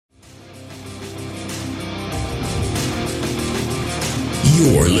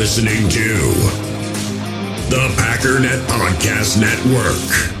You're listening to the Packernet Podcast Network.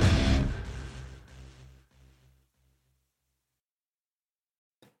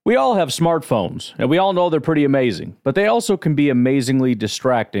 We all have smartphones, and we all know they're pretty amazing, but they also can be amazingly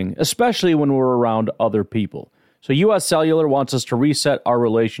distracting, especially when we're around other people. So US Cellular wants us to reset our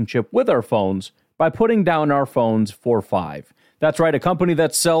relationship with our phones by putting down our phones for $5. That's right, a company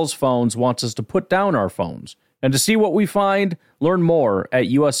that sells phones wants us to put down our phones. And to see what we find, learn more at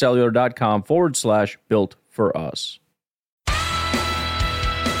uscellular.com/built for us.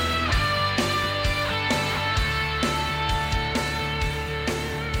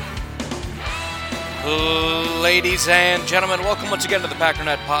 Ladies and gentlemen, welcome once again to the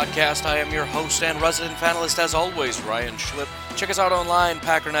Packernet Podcast. I am your host and resident panelist, as always, Ryan Schlip. Check us out online,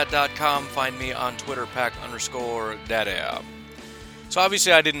 packernet.com. Find me on Twitter, pack_daddy. So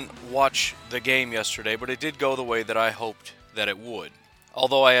obviously I didn't watch the game yesterday, but it did go the way that I hoped that it would.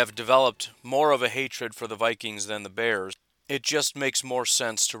 Although I have developed more of a hatred for the Vikings than the Bears, it just makes more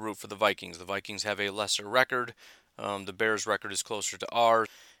sense to root for the Vikings. The Vikings have a lesser record. The Bears' record is closer to ours.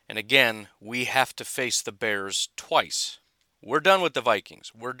 And again, we have to face the Bears twice. We're done with the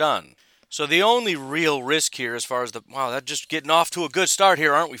Vikings. We're done. So the only real risk here as far as that's just getting off to a good start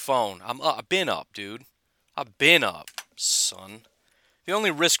here, aren't we, phone? I've been up, dude. I've been up, son. The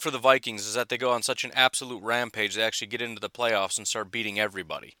only risk for the Vikings is that they go on such an absolute rampage they actually get into the playoffs and start beating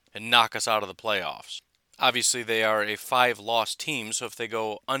everybody and knock us out of the playoffs. Obviously, they are a 5-loss team, so if they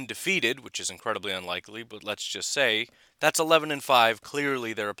go undefeated, which is incredibly unlikely, but let's just say, that's 11-5.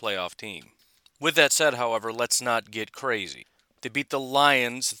 Clearly, they're a playoff team. With that said, however, let's not get crazy. They beat the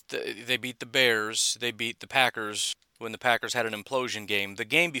Lions, they beat the Bears, they beat the Packers when the Packers had an implosion game. The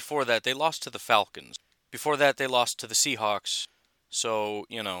game before that, they lost to the Falcons. Before that, they lost to the Seahawks. So,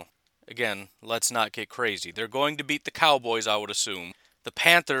 again, let's not get crazy. They're going to beat the Cowboys, I would assume. The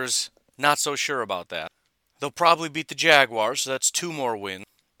Panthers, not so sure about that. They'll probably beat the Jaguars, so that's 2 more wins.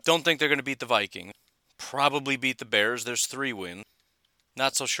 Don't think they're going to beat the Vikings. Probably beat the Bears, there's 3 wins.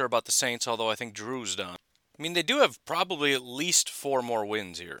 Not so sure about the Saints, although I think Drew's done. I mean, they do have probably at least 4 more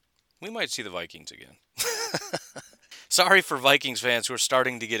wins here. We might see the Vikings again. Sorry for Vikings fans who are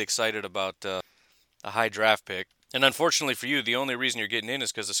starting to get excited about a high draft pick. And unfortunately for you, the only reason you're getting in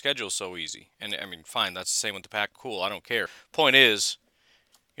is because the schedule's so easy. And, I mean, fine, that's the same with the Pack. Cool, I don't care. Point is,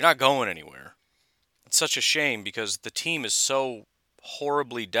 you're not going anywhere. It's such a shame because the team is so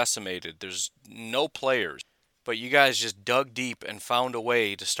horribly decimated. There's no players. But you guys just dug deep and found a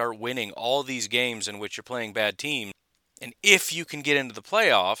way to start winning all these games in which you're playing bad teams. And if you can get into the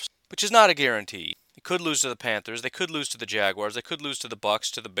playoffs, which is not a guarantee, you could lose to the Panthers, they could lose to the Jaguars, they could lose to the Bucks,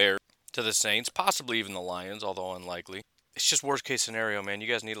 to the Bears, to the Saints, possibly even the Lions, although unlikely. It's just worst case scenario, man. You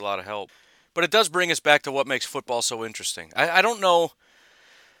guys need a lot of help. But it does bring us back to what makes football so interesting. I don't know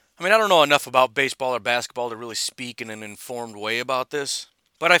enough about baseball or basketball to really speak in an informed way about this.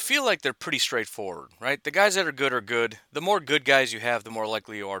 But I feel like they're pretty straightforward, right? The guys that are good are good. The more good guys you have, the more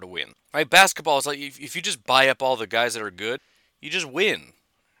likely you are to win. Right? Basketball is like, if you just buy up all the guys that are good, you just win.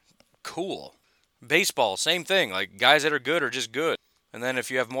 Cool. Baseball, same thing. Like, guys that are good are just good. And then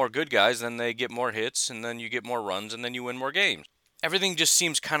if you have more good guys, then they get more hits, and then you get more runs, and then you win more games. Everything just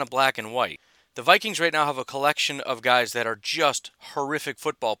seems kind of black and white. The Vikings right now have a collection of guys that are just horrific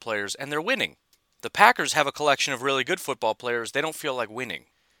football players, and they're winning. The Packers have a collection of really good football players. They don't feel like winning.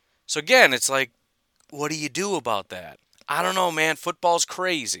 So again, it's like, what do you do about that? I don't know, man. Football's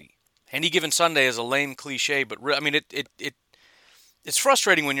crazy. Any given Sunday is a lame cliche, but it's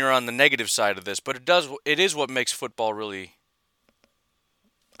frustrating when you're on the negative side of this, but it is what makes football really,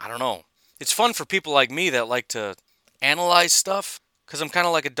 I don't know. It's fun for people like me that like to analyze stuff, because I'm kind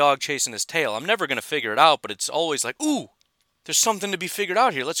of like a dog chasing his tail. I'm never going to figure it out, but it's always like, ooh, there's something to be figured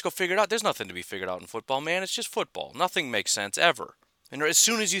out here. Let's go figure it out. There's nothing to be figured out in football, man. It's just football. Nothing makes sense ever. And as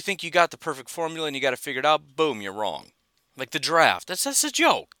soon as you think you got the perfect formula and you got it figured out, boom, you're wrong. Like the draft. That's a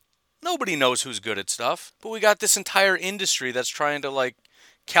joke. Nobody knows who's good at stuff. But we got this entire industry that's trying to, like,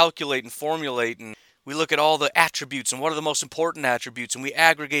 calculate and formulate, and we look at all the attributes and what are the most important attributes, and we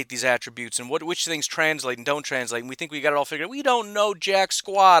aggregate these attributes and which things translate and don't translate, and we think we got it all figured out. We don't know jack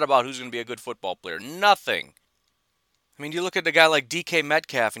squat about who's going to be a good football player. Nothing. I mean, you look at a guy like DK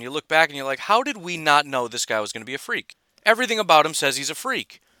Metcalf, and you look back and you're like, how did we not know this guy was going to be a freak? Everything about him says he's a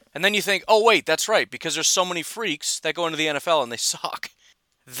freak. And then you think, oh wait, that's right, because there's so many freaks that go into the NFL and they suck.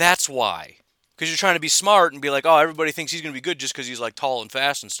 That's why. Because you're trying to be smart and be like, oh, everybody thinks he's going to be good just because he's like tall and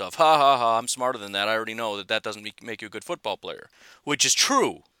fast and stuff. Ha ha ha, I'm smarter than that. I already know that doesn't make you a good football player. Which is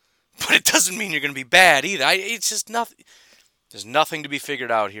true. But it doesn't mean you're going to be bad either. It's just nothing. There's nothing to be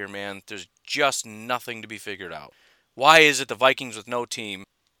figured out here, man. There's just nothing to be figured out. Why is it the Vikings with no team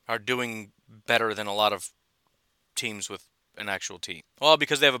are doing better than a lot of teams with an actual team? Well,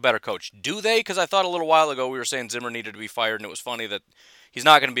 because they have a better coach. Do they? Because I thought a little while ago we were saying Zimmer needed to be fired, and it was funny that he's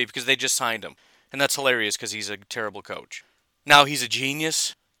not going to be because they just signed him. And that's hilarious because he's a terrible coach. Now he's a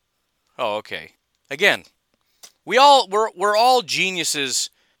genius? Oh, okay. Again, we're all geniuses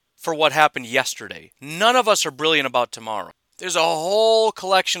for what happened yesterday. None of us are brilliant about tomorrow. There's a whole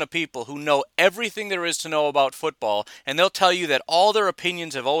collection of people who know everything there is to know about football, and they'll tell you that all their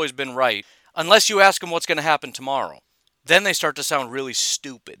opinions have always been right, unless you ask them what's going to happen tomorrow. Then they start to sound really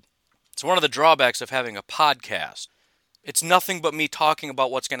stupid. It's one of the drawbacks of having a podcast. It's nothing but me talking about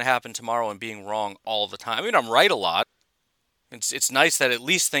what's going to happen tomorrow and being wrong all the time. I mean, I'm right a lot. It's nice that at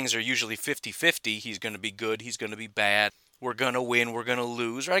least things are usually 50-50. He's going to be good, he's going to be bad. We're going to win, we're going to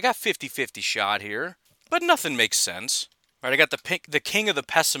lose. Right, I got 50-50 shot here, but nothing makes sense. Right, I got the king of the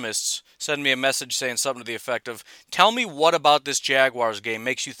pessimists send me a message saying something to the effect of, tell me what about this Jaguars game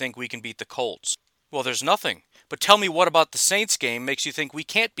makes you think we can beat the Colts? Well, there's nothing. But tell me what about the Saints game makes you think we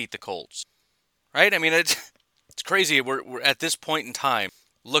can't beat the Colts? Right? I mean, it's crazy. We're at this point in time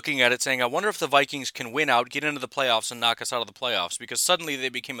looking at it saying, I wonder if the Vikings can win out, get into the playoffs, and knock us out of the playoffs, because suddenly they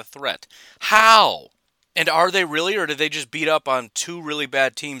became a threat. How? And are they really, or did they just beat up on two really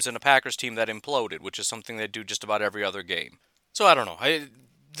bad teams and a Packers team that imploded, which is something they do just about every other game? So I don't know.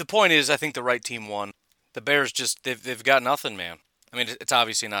 The point is, I think the right team won. The Bears just, they've got nothing, man. I mean, it's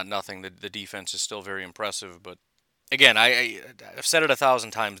obviously not nothing. The defense is still very impressive, but again, I've said it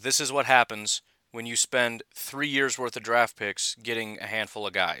 1,000 times. This is what happens when you spend 3 years worth of draft picks getting a handful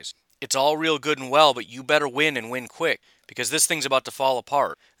of guys. It's all real good and well, but you better win and win quick, because this thing's about to fall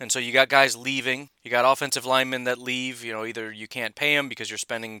apart. And so you got guys leaving. You got offensive linemen that leave. You know, either you can't pay them because you're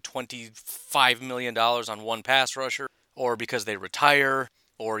spending $25 million on one pass rusher, or because they retire,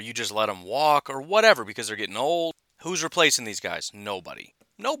 or you just let them walk, or whatever, because they're getting old. Who's replacing these guys? Nobody.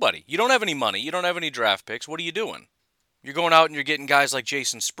 Nobody. You don't have any money. You don't have any draft picks. What are you doing? You're going out and you're getting guys like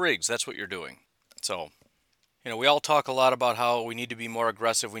Jason Spriggs. That's what you're doing. So, we all talk a lot about how we need to be more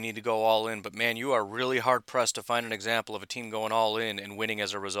aggressive, we need to go all in, but man, you are really hard-pressed to find an example of a team going all in and winning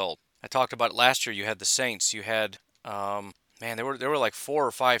as a result. I talked about last year, you had the Saints, you had, there were like 4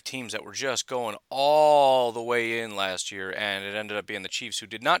 or 5 teams that were just going all the way in last year, and it ended up being the Chiefs, who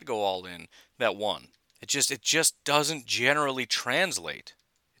did not go all in, that won. It just doesn't generally translate.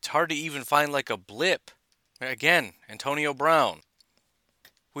 It's hard to even find like a blip. Again, Antonio Brown.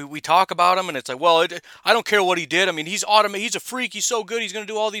 We talk about him, and it's like, well, I don't care what he did. I mean, he's a freak. He's so good. He's going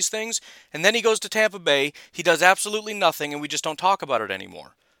to do all these things. And then he goes to Tampa Bay. He does absolutely nothing, and we just don't talk about it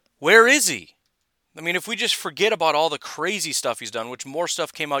anymore. Where is he? I mean, if we just forget about all the crazy stuff he's done, which more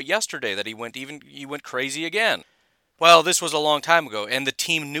stuff came out yesterday that he went crazy again. Well, this was a long time ago, and the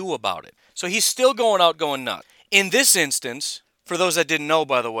team knew about it. So he's still going out going nuts. In this instance, for those that didn't know,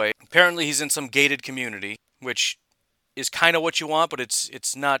 by the way, apparently he's in some gated community, which is kind of what you want, but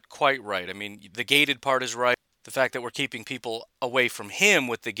it's not quite right. I mean, the gated part is right. The fact that we're keeping people away from him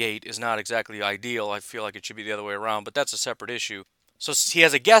with the gate is not exactly ideal. I feel like it should be the other way around, but that's a separate issue. So he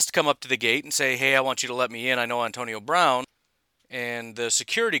has a guest come up to the gate and say, hey, I want you to let me in. I know Antonio Brown. And the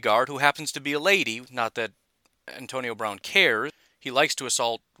security guard, who happens to be a lady, not that Antonio Brown cares, he likes to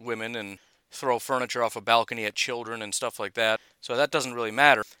assault women and throw furniture off a balcony at children and stuff like that. So that doesn't really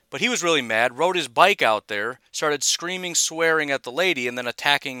matter. But he was really mad, rode his bike out there, started screaming, swearing at the lady, and then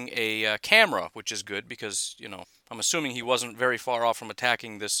attacking a camera, which is good because, I'm assuming he wasn't very far off from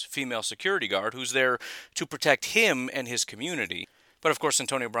attacking this female security guard who's there to protect him and his community. But of course,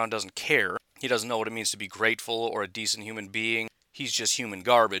 Antonio Brown doesn't care. He doesn't know what it means to be grateful or a decent human being. He's just human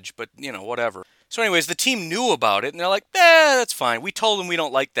garbage, but, whatever. So anyways, the team knew about it, and they're like, that's fine. We told him we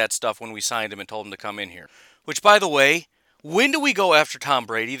don't like that stuff when we signed him and told him to come in here. Which, by the way, when do we go after Tom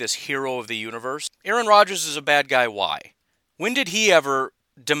Brady, this hero of the universe? Aaron Rodgers is a bad guy. Why? When did he ever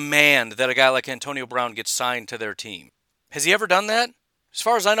demand that a guy like Antonio Brown gets signed to their team? Has he ever done that? As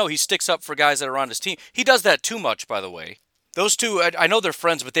far as I know, he sticks up for guys that are on his team. He does that too much, by the way. Those two, I know they're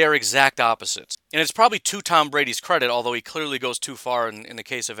friends, but they are exact opposites. And it's probably to Tom Brady's credit, although he clearly goes too far in the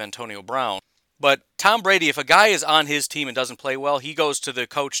case of Antonio Brown. But Tom Brady, if a guy is on his team and doesn't play well, he goes to the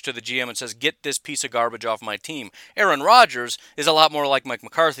coach, to the GM, and says, get this piece of garbage off my team. Aaron Rodgers is a lot more like Mike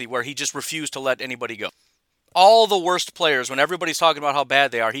McCarthy, where he just refused to let anybody go. All the worst players, when everybody's talking about how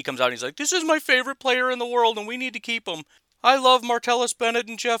bad they are, he comes out and he's like, this is my favorite player in the world, and we need to keep him. I love Martellus Bennett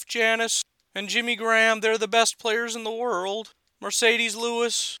and Jeff Janis and Jimmy Graham. They're the best players in the world. Mercedes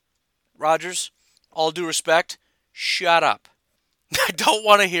Lewis. Rodgers, all due respect, shut up. I don't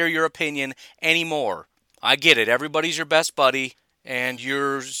want to hear your opinion anymore. I get it. Everybody's your best buddy, and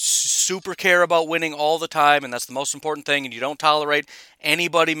you're super care about winning all the time, and that's the most important thing, and you don't tolerate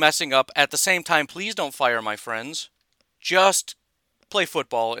anybody messing up. At the same time, please don't fire my friends. Just play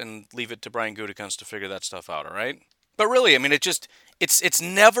football and leave it to Brian Gutekunst to figure that stuff out, all right? But really, I mean, it's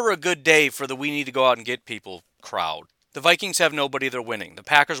never a good day for the we need to go out and get people crowd. The Vikings have nobody, they're winning. The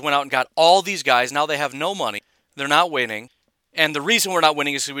Packers went out and got all these guys, now they have no money, they're not winning. And the reason we're not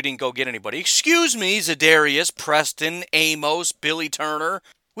winning is because we didn't go get anybody. Excuse me, Za'Darius, Preston, Amos, Billy Turner.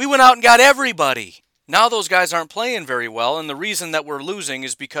 We went out and got everybody. Now those guys aren't playing very well, and the reason that we're losing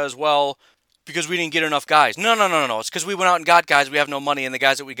is because we didn't get enough guys. No. It's because we went out and got guys, we have no money, and the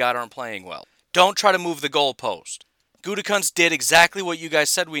guys that we got aren't playing well. Don't try to move the goalpost. Gutekunst did exactly what you guys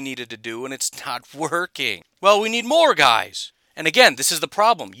said we needed to do, and it's not working. Well, we need more guys. And again, this is the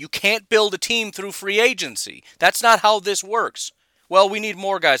problem. You can't build a team through free agency. That's not how this works. Well, we need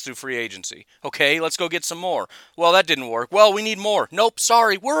more guys through free agency. Okay, let's go get some more. Well, that didn't work. Well, we need more. Nope,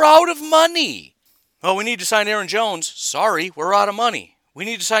 sorry, we're out of money. Well, we need to sign Aaron Jones. Sorry, we're out of money. We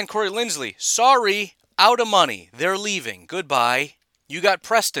need to sign Corey Linsley. Sorry, out of money. They're leaving. Goodbye. You got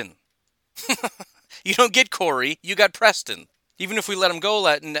Preston. You don't get Corey, you got Preston. Even if we let him go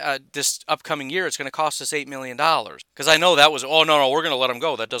this upcoming year, it's going to cost us $8 million. Because I know that was, we're going to let him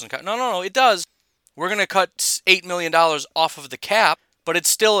go. That doesn't count. No, it does. We're going to cut $8 million off of the cap, but it's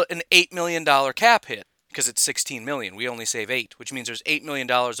still an $8 million cap hit. Because it's $16 million. We only save 8, which means there's $8 million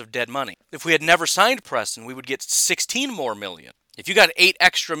of dead money. If we had never signed Preston, we would get 16 more million. If you got $8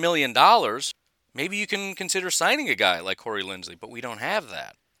 extra million, maybe you can consider signing a guy like Corey Linsley, but we don't have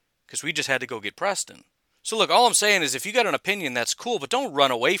that. Because we just had to go get Preston. So look, all I'm saying is if you got an opinion, that's cool, but don't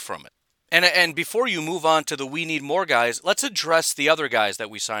run away from it. And before you move on to the we need more guys, let's address the other guys that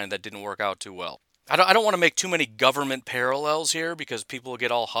we signed that didn't work out too well. I don't want to make too many government parallels here because people will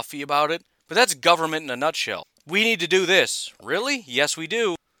get all huffy about it, but that's government in a nutshell. We need to do this. Really? Yes, we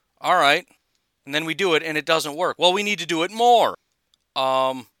do. All right. And then we do it and it doesn't work. Well, we need to do it more.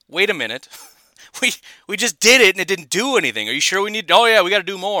 Wait a minute. We just did it and it didn't do anything. Are you sure we need... Oh, yeah, we got to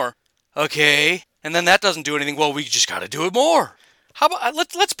do more. Okay. And then that doesn't do anything. Well, we just got to do it more. How about...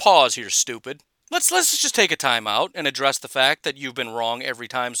 Let's pause here, stupid. Let's just take a time out and address the fact that you've been wrong every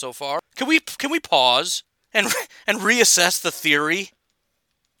time so far. Can we pause and reassess the theory?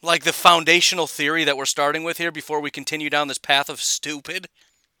 Like the foundational theory that we're starting with here before we continue down this path of stupid?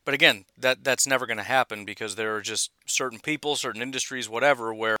 But again, that's never going to happen because there are just certain people, certain industries,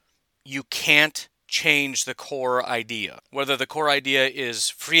 whatever, where you can't change the core idea. Whether the core idea is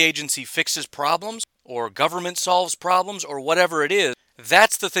free agency fixes problems or government solves problems or whatever it is,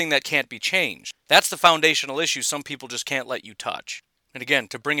 that's the thing that can't be changed. That's the foundational issue some people just can't let you touch. And again,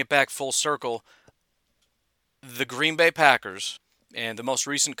 to bring it back full circle, the Green Bay Packers and the most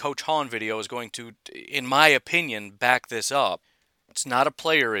recent Coach Hahn video is going to, in my opinion, back this up. It's not a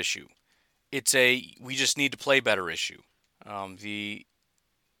player issue. It's a we just need to play better issue. The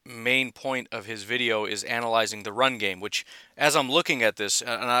main point of his video is analyzing the run game, which, as I'm looking at this,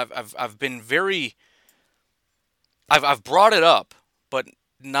 and I've been very, I've brought it up, but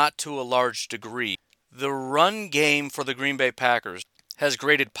not to a large degree. The run game for the Green Bay Packers has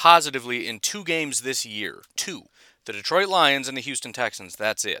graded positively in 2 games this year. 2. The Detroit Lions and the Houston Texans.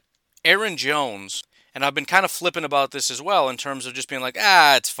 That's it. Aaron Jones, and I've been kind of flippant about this as well in terms of just being like,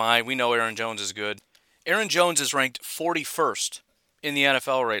 it's fine. We know Aaron Jones is good. Aaron Jones is ranked 41st in the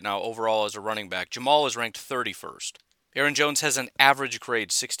NFL right now overall as a running back. Jamal is ranked 31st. Aaron Jones has an average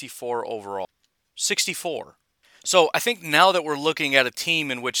grade, 64 overall. 64. So I think now that we're looking at a team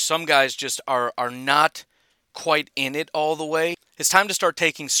in which some guys just are not quite in it all the way, it's time to start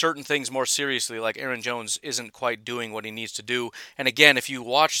taking certain things more seriously, like Aaron Jones isn't quite doing what he needs to do. And again, if you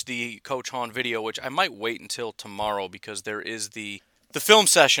watch the Coach Hahn video, which I might wait until tomorrow because there is the film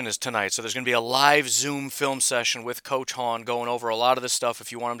session is tonight, so there's going to be a live Zoom film session with Coach Hahn going over a lot of this stuff.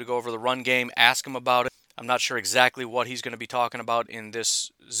 If you want him to go over the run game, ask him about it. I'm not sure exactly what he's going to be talking about in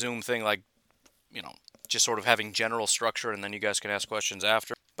this Zoom thing, like, just sort of having general structure, and then you guys can ask questions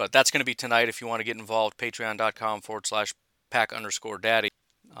after. But that's going to be tonight if you want to get involved. Patreon.com/pack_daddy.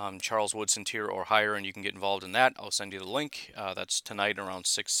 Charles Woodson tier or higher, and you can get involved in that. I'll send you the link. That's tonight around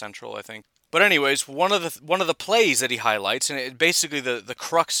 6 Central, I think. But anyways, one of the plays that he highlights, and basically the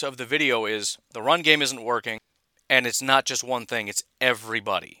crux of the video is the run game isn't working, and it's not just one thing, it's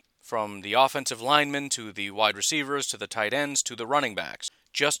everybody. From the offensive linemen to the wide receivers to the tight ends to the running backs.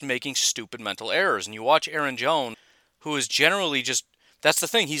 Just making stupid mental errors. And you watch Aaron Jones, who is generally just, that's the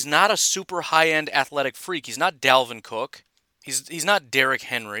thing, he's not a super high-end athletic freak. He's not Dalvin Cook. He's not Derrick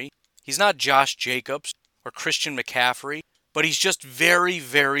Henry. He's not Josh Jacobs or Christian McCaffrey. But he's just very,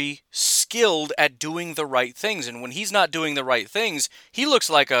 very skilled skilled at doing the right things. And when he's not doing the right things, he looks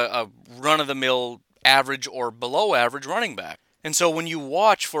like a run-of-the-mill average or below average running back. And so when you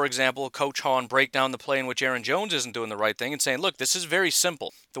watch, for example, Coach Hahn break down the play in which Aaron Jones isn't doing the right thing and saying, look, this is very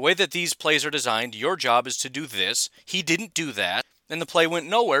simple. The way that these plays are designed, your job is to do this. He didn't do that. And the play went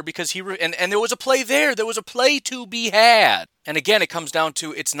nowhere because and there was a play there. There was a play to be had. And again, it comes down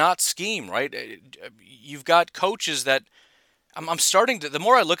to it's not scheme, right? You've got coaches that I'm starting to, the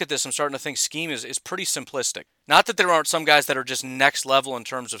more I look at this, I'm starting to think scheme is pretty simplistic. Not that there aren't some guys that are just next level in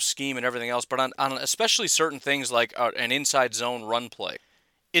terms of scheme and everything else, but on especially certain things like an inside zone run play.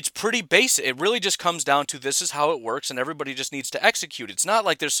 It's pretty basic. It really just comes down to this is how it works and everybody just needs to execute. It's not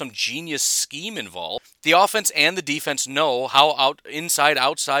like there's some genius scheme involved. The offense and the defense know how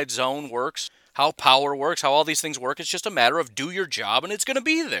inside-outside zone works, how power works, how all these things work. It's just a matter of do your job and it's going to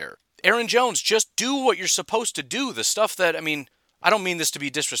be there. Aaron Jones, just do what you're supposed to do. The stuff that, I don't mean this to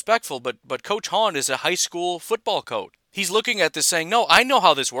be disrespectful, but Coach Hahn is a high school football coach. He's looking at this saying, no, I know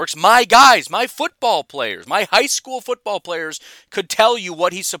how this works. My guys, my football players, my high school football players could tell you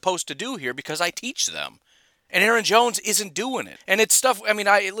what he's supposed to do here because I teach them. And Aaron Jones isn't doing it. And it's stuff,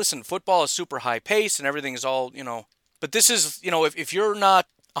 listen, football is super high pace and everything is all, but this is, if you're not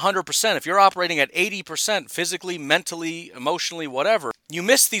 100%, if you're operating at 80% physically, mentally, emotionally, whatever, you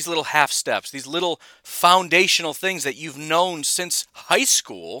miss these little half steps, these little foundational things that you've known since high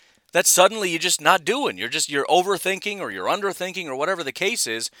school that suddenly you're just not doing. You're overthinking or you're underthinking or whatever the case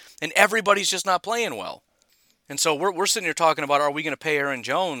is, and everybody's just not playing well. And so we're sitting here talking about, are we going to pay Aaron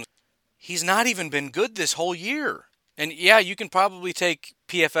Jones? He's not even been good this whole year. And yeah, you can probably take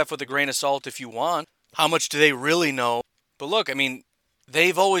PFF with a grain of salt if you want. How much do they really know? But look,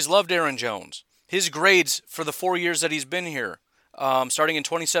 they've always loved Aaron Jones. His grades for the 4 years that he's been here, starting in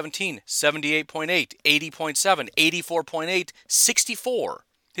 2017, 78.8, 80.7, 84.8, 64.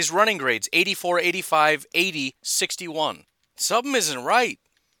 His running grades, 84, 85, 80, 61. Something isn't right.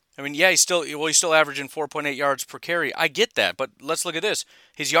 He's still averaging 4.8 yards per carry. I get that, but let's look at this.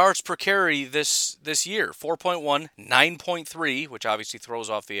 His yards per carry this year, 4.1, 9.3, which obviously throws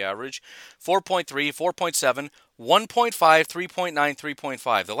off the average, 4.3, 4.7, 1.5, 3.9,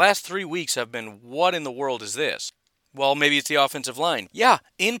 3.5. The last 3 weeks have been, what in the world is this? Well, maybe it's the offensive line. Yeah,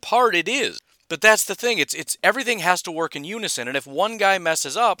 in part it is. But that's the thing. It's everything has to work in unison. And if one guy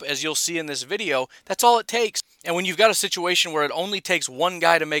messes up, as you'll see in this video, that's all it takes. And when you've got a situation where it only takes one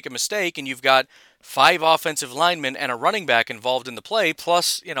guy to make a mistake and you've got 5 offensive linemen and a running back involved in the play,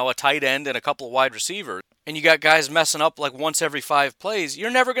 plus, a tight end and a couple of wide receivers, and you got guys messing up like once every 5 plays, you're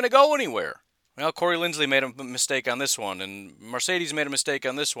never going to go anywhere. Well, Corey Linsley made a mistake on this one, and Mercedes made a mistake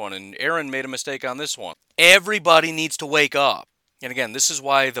on this one, and Aaron made a mistake on this one. Everybody needs to wake up. And again, this is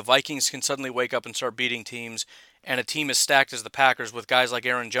why the Vikings can suddenly wake up and start beating teams, and a team as stacked as the Packers with guys like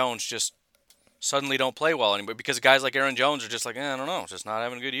Aaron Jones just suddenly don't play well anymore, because guys like Aaron Jones are just like, I don't know, just not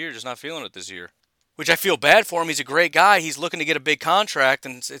having a good year, just not feeling it this year. Which I feel bad for him. He's a great guy. He's looking to get a big contract,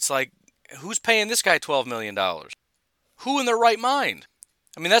 and it's like, who's paying this guy $12 million? Who in their right mind?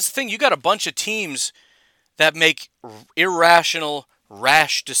 That's the thing. You got a bunch of teams that make irrational,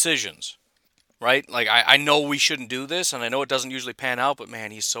 rash decisions. Right? Like, I know we shouldn't do this, and I know it doesn't usually pan out, but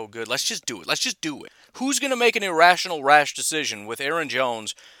man, he's so good. Let's just do it. Let's just do it. Who's going to make an irrational, rash decision with Aaron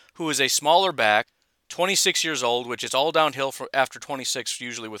Jones, who is a smaller back, 26 years old, which is all downhill after 26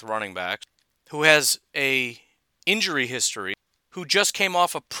 usually with running backs, who has a injury history, who just came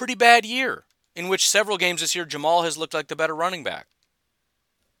off a pretty bad year, in which several games this year, Jamal has looked like the better running back.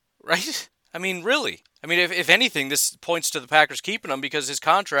 Right? Really. If anything, this points to the Packers keeping him because his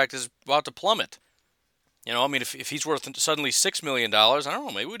contract is about to plummet. If he's worth suddenly $6 million, I don't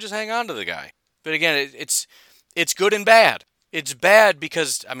know, maybe we just hang on to the guy. But again, it's good and bad. It's bad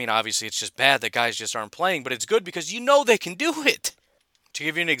because, obviously it's just bad that guys just aren't playing, but it's good because they can do it. To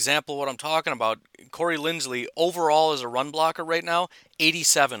give you an example of what I'm talking about, Corey Linsley, overall as a run blocker right now,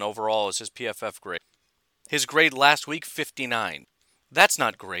 87 overall is his PFF grade. His grade last week, 59. That's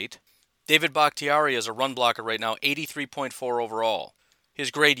not great. David Bakhtiari is a run blocker right now, 83.4 overall.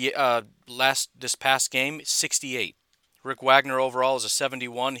 His grade this past game, 68. Rick Wagner overall is a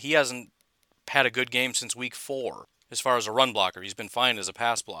 71. He hasn't had a good game since week 4 as far as a run blocker. He's been fine as a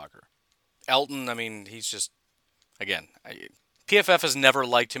pass blocker. Elton, he's just, again, PFF has never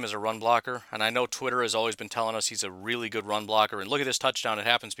liked him as a run blocker, and I know Twitter has always been telling us he's a really good run blocker, and look at this touchdown, it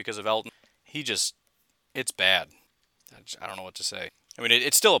happens because of Elton. It's bad. I don't know what to say.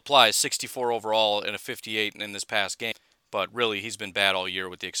 It still applies, 64 overall and a 58 in this past game. But really, he's been bad all year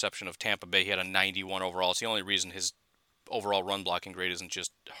with the exception of Tampa Bay. He had a 91 overall. It's the only reason his overall run blocking grade isn't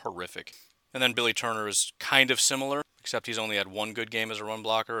just horrific. And then Billy Turner is kind of similar, except he's only had one good game as a run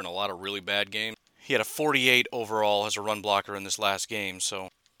blocker and a lot of really bad games. He had a 48 overall as a run blocker in this last game. So,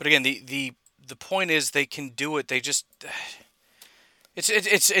 but again, the point is they can do it. They just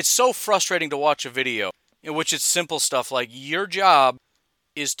it's so frustrating to watch a video in which it's simple stuff like your job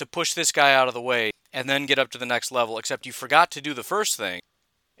is to push this guy out of the way and then get up to the next level, except you forgot to do the first thing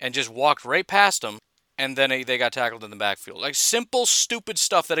and just walked right past him, and then they got tackled in the backfield. Like simple, stupid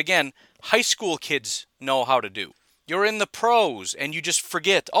stuff that, again, high school kids know how to do. You're in the pros, and you just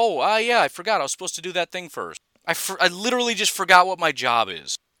forget. Oh, yeah, I forgot. I was supposed to do that thing first. I literally just forgot what my job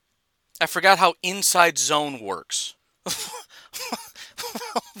is. I forgot how inside zone works.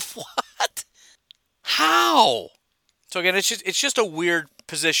 What? How? So again, it's just a weird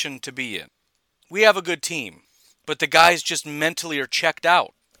position to be in. We have a good team, but the guys just mentally are checked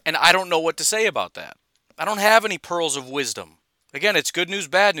out. And I don't know what to say about that. I don't have any pearls of wisdom. Again, it's good news,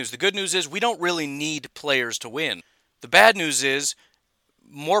 bad news. The good news is we don't really need players to win. The bad news is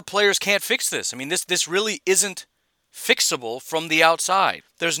more players can't fix this. I mean, this really isn't fixable from the outside.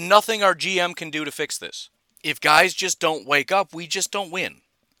 There's nothing our GM can do to fix this. If guys just don't wake up, we just don't win.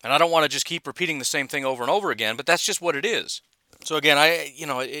 And I don't want to just keep repeating the same thing over and over again, but that's just what it is. So again,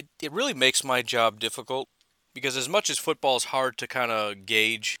 it really makes my job difficult. Because as much as football is hard to kind of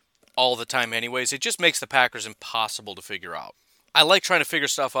gauge all the time anyways, it just makes the Packers impossible to figure out. I like trying to figure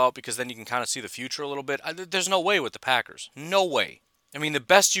stuff out because then you can kind of see the future a little bit. There's no way with the Packers. No way. I mean, the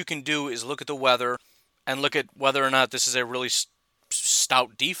best you can do is look at the weather and look at whether or not this is a really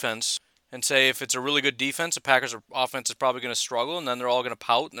stout defense and say if it's a really good defense, the Packers' offense is probably going to struggle, and then they're all going to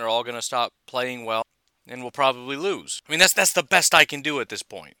pout and they're all going to stop playing well and we'll probably lose. I mean, that's the best I can do at this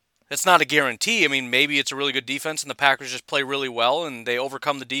point. That's not a guarantee. I mean, maybe it's a really good defense and the Packers just play really well and they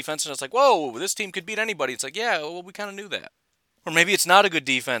overcome the defense and it's like, whoa, this team could beat anybody. It's like, yeah, well, we kind of knew that. Or maybe it's not a good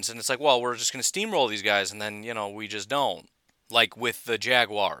defense and it's like, well, we're just going to steamroll these guys and then, we just don't. Like with the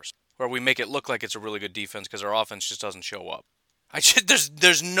Jaguars, where we make it look like it's a really good defense because our offense just doesn't show up.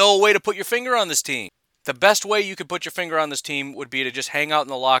 There's no way to put your finger on this team. The best way you could put your finger on this team would be to just hang out in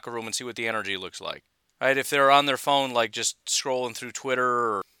the locker room and see what the energy looks like. Right? If they're on their phone, like just scrolling through Twitter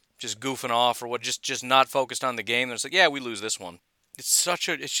or just goofing off or what, just not focused on the game. It's like, yeah, we lose this one.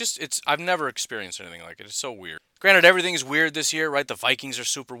 I've never experienced anything like it. It's so weird. Granted, everything is weird this year, right? The Vikings are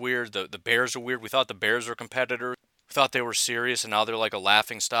super weird. The Bears are weird. We thought the Bears were competitors. We thought they were serious, and now they're like a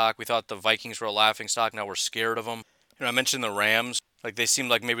laughing stock. We thought the Vikings were a laughing stock. Now we're scared of them. I mentioned the Rams. Like, they seemed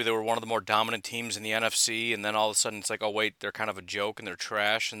like maybe they were one of the more dominant teams in the NFC, and then all of a sudden it's like, oh, wait, they're kind of a joke and they're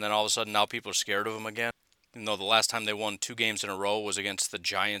trash, and then all of a sudden now people are scared of them again. Even though the last time they won 2 games in a row was against the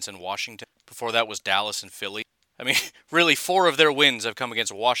Giants and Washington. Before that was Dallas and Philly. I mean, really, 4 of their wins have come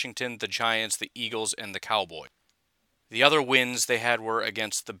against Washington, the Giants, the Eagles, and the Cowboys. The other wins they had were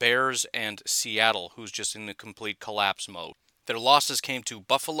against the Bears and Seattle, who's just in the complete collapse mode. Their losses came to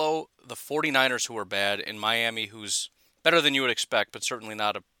Buffalo, the 49ers, who are bad, and Miami, who's better than you would expect, but certainly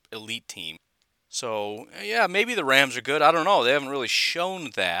not an elite team. So, yeah, maybe the Rams are good. I don't know. They haven't really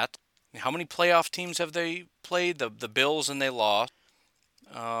shown that. How many playoff teams have they played? The Bills, and they lost.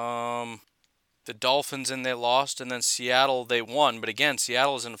 The Dolphins, and they lost. And then Seattle, they won. But again,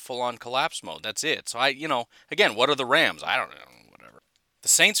 Seattle is in full-on collapse mode. That's it. So, again, what are the Rams? I don't know. Whatever. The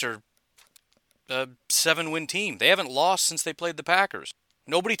Saints are a 7-win team. They haven't lost since they played the Packers.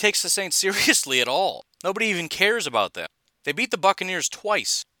 Nobody takes the Saints seriously at all. Nobody even cares about them. They beat the Buccaneers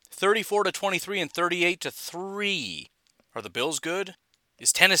twice. 34-23 and 38-3. Are the Bills good?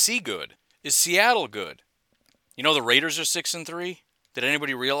 Is Tennessee good? Is Seattle good? The Raiders are 6-3. Did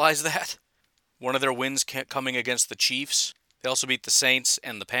anybody realize that? One of their wins coming against the Chiefs. They also beat the Saints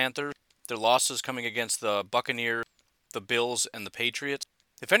and the Panthers. Their losses coming against the Buccaneers, the Bills, and the Patriots.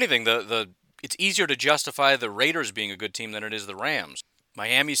 If anything, it's easier to justify the Raiders being a good team than it is the Rams.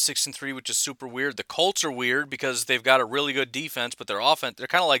 Miami's 6-3, which is super weird. The Colts are weird because they've got a really good defense, but their offense, they're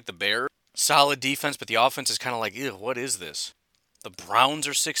kind of like the Bears. Solid defense, but the offense is kind of like, ew, what is this? The Browns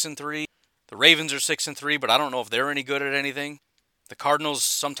are 6-3. The Ravens are 6-3, but I don't know if they're any good at anything. The Cardinals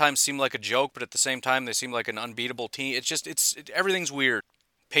sometimes seem like a joke, but at the same time, they seem like an unbeatable team. Everything's weird.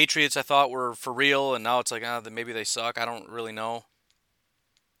 Patriots, I thought, were for real, and now it's like, maybe they suck. I don't really know.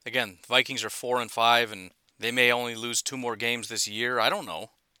 Again, the Vikings are 4-5, and they may only lose 2 more games this year. I don't know.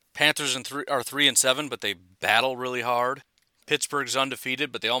 Panthers are 3-7, but they battle really hard. Pittsburgh's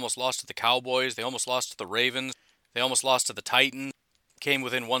undefeated, but they almost lost to the Cowboys. They almost lost to the Ravens. They almost lost to the Titans. Came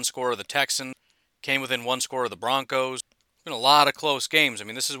within 1 score of the Texans. Came within 1 score of the Broncos. Been a lot of close games. I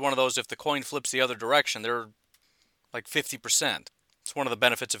mean, this is one of those, if the coin flips the other direction, they're like 50%. It's one of the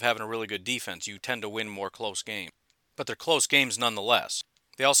benefits of having a really good defense. You tend to win more close games. But they're close games nonetheless.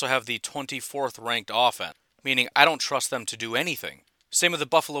 They also have the 24th ranked offense, meaning I don't trust them to do anything. Same with the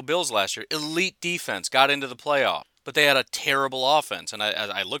Buffalo Bills last year. Elite defense, got into the playoff, but they had a terrible offense. And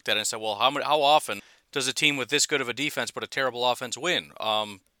I looked at it and said, well, how often does a team with this good of a defense but a terrible offense win?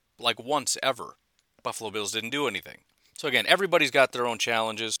 Like once ever. Buffalo Bills didn't do anything. So again, everybody's got their own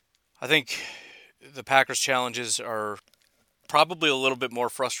challenges. I think the Packers' challenges are probably a little bit more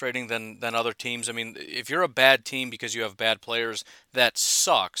frustrating than other teams. I mean, if you're a bad team because you have bad players, that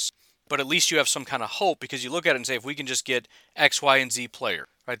sucks. But at least you have some kind of hope because you look at it and say, if we can just get X, Y, and Z player,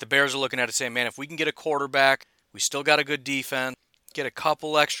 right? The Bears are looking at it saying, man, if we can get a quarterback, we still got a good defense, get a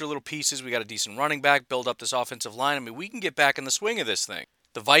couple extra little pieces, we got a decent running back, build up this offensive line. I mean, we can get back in the swing of this thing.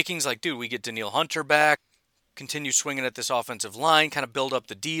 The Vikings, like, dude, we get Danielle Hunter back, continue swinging at this offensive line, kind of build up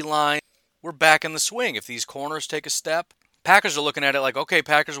the D-line. We're back in the swing if these corners take a step. Packers are looking at it like, okay,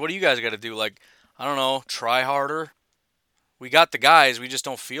 Packers, what do you guys got to do? Like, I don't know, try harder. We got the guys, we just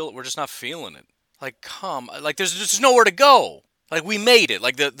don't feel it. We're just not feeling it. Like, there's just nowhere to go. Like, we made it.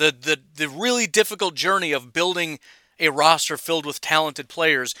 Like, the really difficult journey of building a roster filled with talented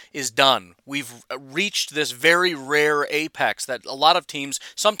players is done. We've reached this very rare apex that a lot of teams,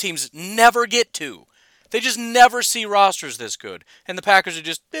 some teams never get to. They just never see rosters this good. And the Packers are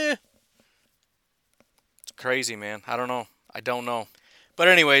just, It's crazy, man. I don't know. But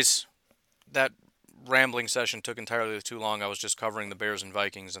anyways, that rambling session took entirely too long. I was just covering the Bears and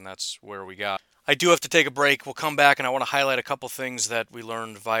Vikings, and that's where we got. I do have to take a break. We'll come back, and I want to highlight a couple things that we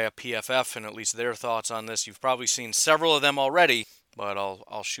learned via PFF and at least their thoughts on this. You've probably seen several of them already, but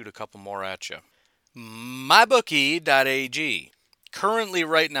I'll shoot a couple more at you. MyBookie.ag currently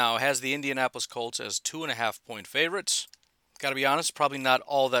right now has the Indianapolis Colts as 2.5-point favorites. Got to be honest, probably not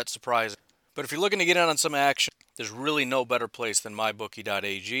all that surprising. But if you're looking to get in on some action, there's really no better place than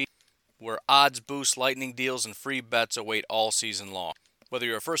MyBookie.ag, where odds boost, lightning deals, and free bets await all season long. Whether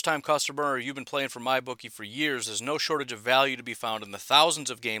you're a first-time customer or you've been playing for MyBookie for years, there's no shortage of value to be found in the thousands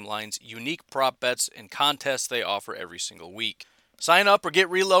of game lines, unique prop bets, and contests they offer every single week. Sign up or get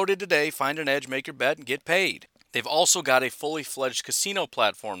reloaded today, find an edge, make your bet, and get paid. They've also got a fully fledged casino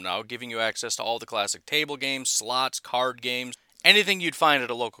platform now, giving you access to all the classic table games, slots, card games, anything you'd find at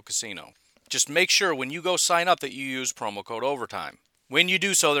a local casino. Just make sure when you go sign up that you use promo code OVERTIME. When you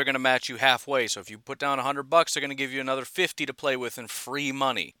do so, they're going to match you halfway. So if you put down $100, they're going to give you another $50 to play with in free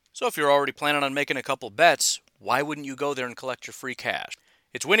money. So if you're already planning on making a couple bets, why wouldn't you go there and collect your free cash?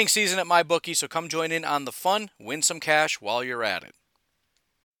 It's winning season at MyBookie, so come join in on the fun, win some cash while you're at it.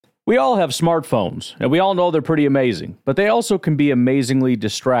 We all have smartphones, and we all know they're pretty amazing, but they also can be amazingly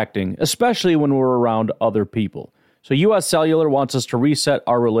distracting, especially when we're around other people. So US Cellular wants us to reset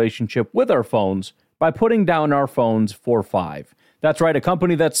our relationship with our phones by putting down our phones for $5. That's right, a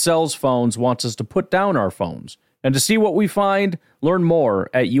company that sells phones wants us to put down our phones. And to see what we find, learn more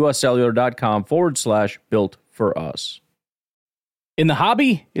at uscellular.com/built for us. In the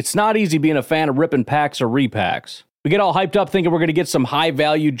hobby, it's not easy being a fan of ripping packs or repacks. We get all hyped up thinking we're going to get some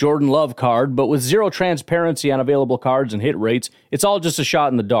high-value Jordan Love card, but with zero transparency on available cards and hit rates, it's all just a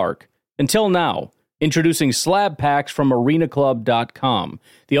shot in the dark. Until now. Introducing slab packs from arenaclub.com,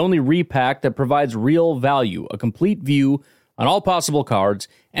 the only repack that provides real value, a complete view on all possible cards,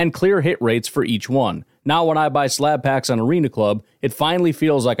 and clear hit rates for each one. Now when I buy slab packs on Arena Club, it finally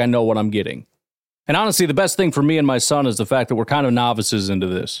feels like I know what I'm getting. And honestly, the best thing for me and my son is the fact that we're kind of novices into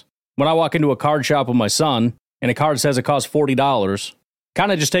this. When I walk into a card shop with my son, and a card says it costs $40,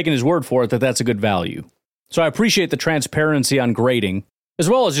 kind of just taking his word for it that that's a good value. So I appreciate the transparency on grading, as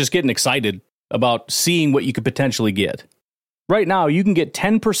well as just getting excited about seeing what you could potentially get. Right now, you can get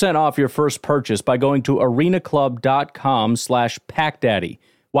 10% off your first purchase by going to arenaclub.com/packdaddy.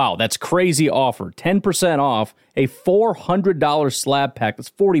 Wow, that's crazy offer. 10% off a $400 slab pack. That's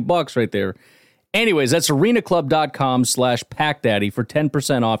 $40 right there. Anyways, that's arenaclub.com/packdaddy for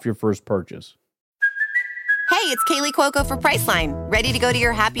 10% off your first purchase. Hey, it's Kaylee Cuoco for Priceline. Ready to go to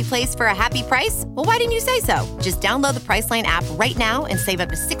your happy place for a happy price? Well, why didn't you say so? Just download the Priceline app right now and save up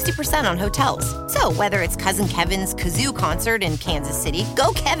to 60% on hotels. So whether it's Cousin Kevin's Kazoo Concert in Kansas City,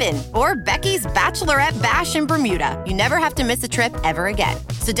 go Kevin, or Becky's Bachelorette Bash in Bermuda, you never have to miss a trip ever again.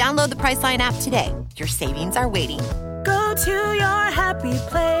 So download the Priceline app today. Your savings are waiting. Go to your happy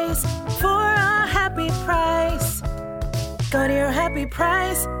place for a happy price. Go to your happy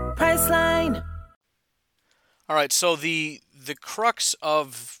price, Priceline. All right, so the crux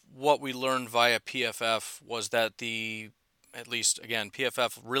of what we learned via PFF was that at least again,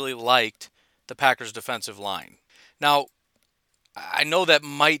 PFF really liked the Packers' defensive line. Now, I know that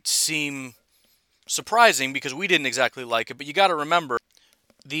might seem surprising because we didn't exactly like it, but you got to remember,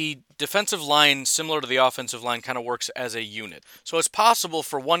 the defensive line, similar to the offensive line, kind of works as a unit. So it's possible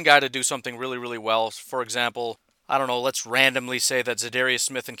for one guy to do something really, really well. For example, I don't know, let's randomly say that Za'Darius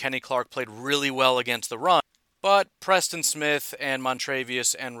Smith and Kenny Clark played really well against the run, but Preston Smith and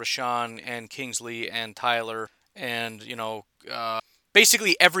Montravius and Rashawn and Kingsley and Tyler and,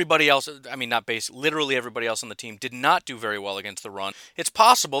 basically everybody else, literally everybody else on the team did not do very well against the run. It's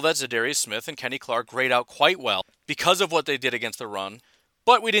possible that Za'Darius Smith and Kenny Clark grade out quite well because of what they did against the run,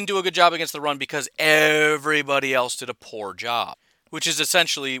 but we didn't do a good job against the run because everybody else did a poor job, which is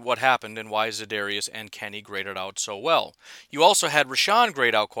essentially what happened and why Za'Darius and Kenny graded out so well. You also had Rashawn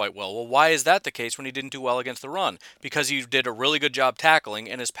grade out quite well. Well, why is that the case when he didn't do well against the run? Because he did a really good job tackling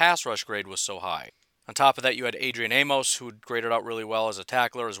and his pass rush grade was so high. On top of that, you had Adrian Amos, who graded out really well as a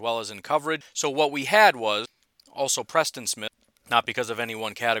tackler as well as in coverage. So what we had was also Preston Smith, not because of any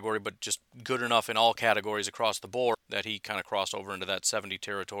one category, but just good enough in all categories across the board that he kind of crossed over into that 70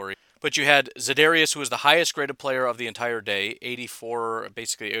 territory. But you had Za'Darius, who was the highest graded player of the entire day, 84,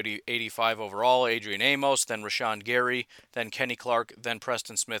 basically 85 overall, Adrian Amos, then Rashawn Gary, then Kenny Clark, then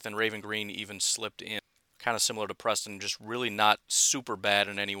Preston Smith, and Raven Green even slipped in. Kind of similar to Preston, just really not super bad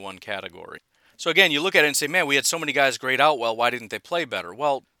in any one category. So again, you look at it and say, man, we had so many guys grade out well, why didn't they play better?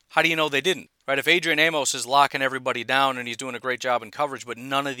 Well, how do you know they didn't? Right? If Adrian Amos is locking everybody down and he's doing a great job in coverage, but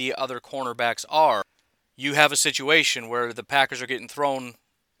none of the other cornerbacks are, you have a situation where the Packers are getting thrown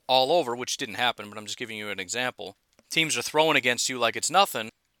all over, which didn't happen, but I'm just giving you an example. Teams are throwing against you like it's nothing,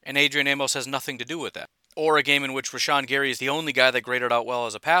 and Adrian Amos has nothing to do with that. Or a game in which Rashawn Gary is the only guy that graded out well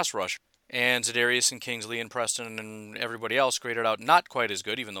as a pass rusher, and Za'Darius and Kingsley and Preston and everybody else graded out not quite as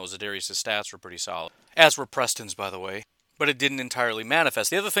good, even though Za'Darius' stats were pretty solid. As were Preston's, by the way. But it didn't entirely manifest.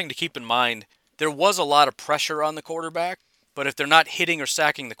 The other thing to keep in mind, there was a lot of pressure on the quarterback, but if they're not hitting or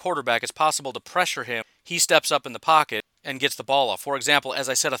sacking the quarterback, it's possible to pressure him. He steps up in the pocket and gets the ball off. For example, as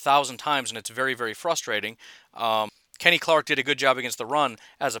I said 1,000 times, and it's very, very frustrating, Kenny Clark did a good job against the run.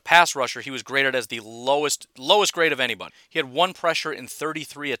 As a pass rusher, he was graded as the lowest grade of anybody. He had 1 pressure in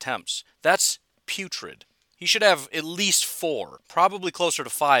 33 attempts. That's putrid. He should have at least 4, probably closer to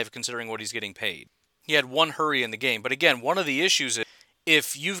 5 considering what he's getting paid. He had 1 hurry in the game. But again, one of the issues is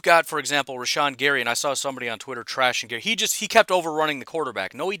if you've got, for example, Rashawn Gary, and I saw somebody on Twitter trashing Gary, he kept overrunning the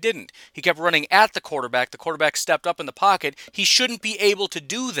quarterback. No, he didn't. He kept running at the quarterback. The quarterback stepped up in the pocket. He shouldn't be able to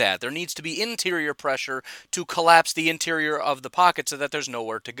do that. There needs to be interior pressure to collapse the interior of the pocket so that there's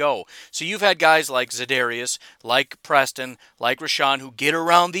nowhere to go. So you've had guys like Za'Darius, like Preston, like Rashawn, who get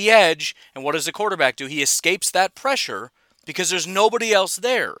around the edge, and what does the quarterback do? He escapes that pressure because there's nobody else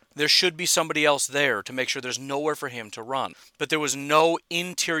there. There should be somebody else there to make sure there's nowhere for him to run. But there was no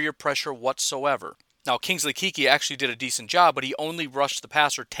interior pressure whatsoever. Now, Kingsley Keke actually did a decent job, but he only rushed the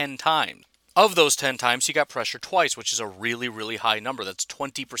passer 10 times. Of those 10 times, he got pressured twice, which is a really, really high number. That's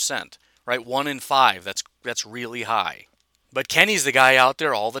 20%, right? 1 in 5. That's really high. But Kenny's the guy out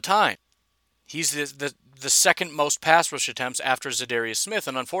there all the time. He's the second most pass rush attempts after Za'Darius Smith,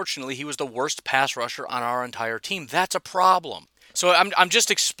 and unfortunately, he was the worst pass rusher on our entire team. That's a problem. So I'm just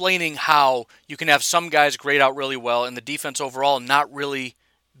explaining how you can have some guys grade out really well and the defense overall not really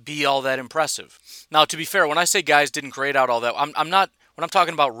be all that impressive. Now, to be fair, when I say guys didn't grade out all that, I'm not, when I'm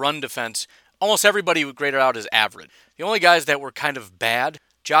talking about run defense, almost everybody would grade it out as average. The only guys that were kind of bad,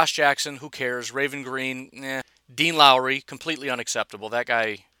 Josh Jackson, who cares, Raven Green, Dean Lowry, completely unacceptable. That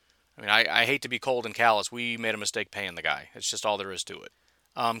guy, I hate to be cold and callous. We made a mistake paying the guy. It's just all there is to it.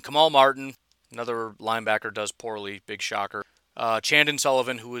 Kamal Martin, another linebacker, does poorly. Big shocker. Chandon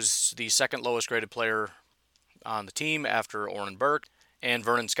Sullivan, who was the second lowest graded player on the team after Oren Burke. And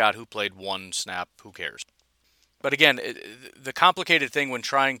Vernon Scott, who played 1 snap. Who cares? But again, the complicated thing when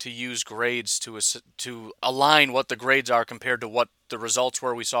trying to use grades to align what the grades are compared to what the results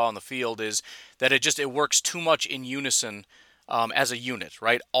were we saw on the field is that it works too much in unison as a unit,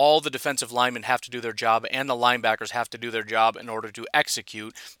 right? All the defensive linemen have to do their job and the linebackers have to do their job in order to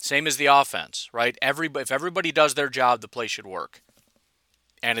execute. Same as the offense, right? If everybody does their job, the play should work.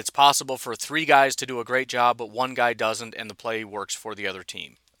 And it's possible for 3 guys to do a great job, but 1 guy doesn't, and the play works for the other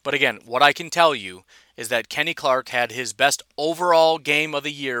team. But again, what I can tell you is that Kenny Clark had his best overall game of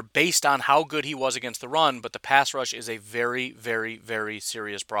the year based on how good he was against the run, but the pass rush is a very, very, very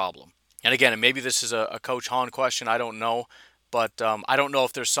serious problem. And again, and maybe this is a Coach Hahn question, I don't know, but I don't know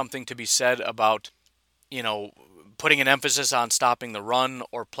if there's something to be said about, putting an emphasis on stopping the run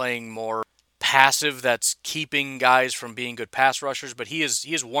or playing more passive that's keeping guys from being good pass rushers, but he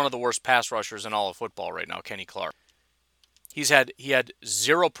is one of the worst pass rushers in all of football right now, Kenny Clark. He had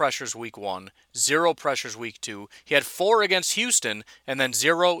 0 pressures week 1, 0 pressures week 2. He had 4 against Houston, and then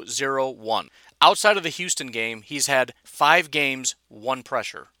 0, 0, 1. Outside of the Houston game, he's had 5 games, 1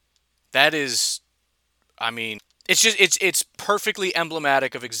 pressure. That is, it's perfectly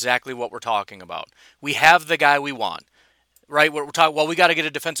emblematic of exactly what we're talking about. We have the guy we want, right? We're talking, well, we got to get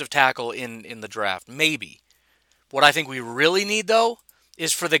a defensive tackle in the draft. Maybe. What I think we really need, though,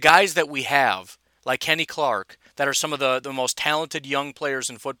 is for the guys that we have, like Kenny Clark, that are some of the most talented young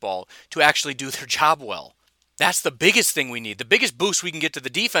players in football, to actually do their job well. That's the biggest thing we need. The biggest boost we can get to the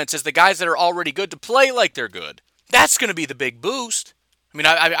defense is the guys that are already good to play like they're good. That's going to be the big boost. I mean,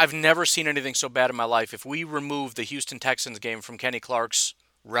 I've never seen anything so bad in my life. If we remove the Houston Texans game from Kenny Clark's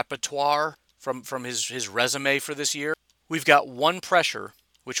repertoire, from his resume for this year, we've got 1 pressure,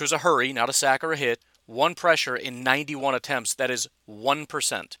 which was a hurry, not a sack or a hit, 1 pressure in 91 attempts. That is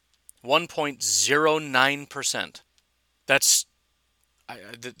 1%. 1.09%. That's...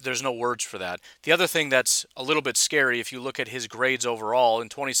 there's no words for that. The other thing that's a little bit scary, if you look at his grades overall, in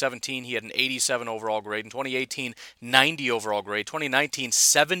 2017 he had an 87 overall grade, in 2018 90 overall grade, 2019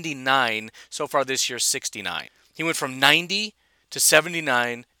 79, so far this year 69. He went from 90 to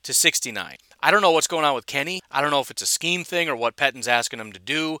 79 to 69. I don't know what's going on with Kenny. I don't know if it's a scheme thing or what Pettine's asking him to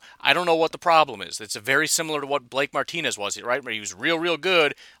do. I don't know what the problem is. It's very similar to what Blake Martinez was, right? Where he was real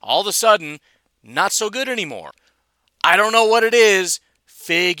good, all of a sudden not so good anymore. I don't know what it is.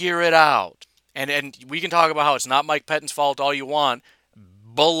 Figure it out. And we can talk about how it's not Mike Pettine's fault all you want.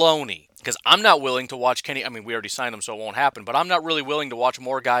 Baloney. Because I'm not willing to watch Kenny. I mean, we already signed him, so it won't happen. But I'm not really willing to watch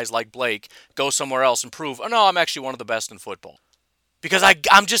more guys like Blake go somewhere else and prove, oh, no, I'm actually one of the best in football. Because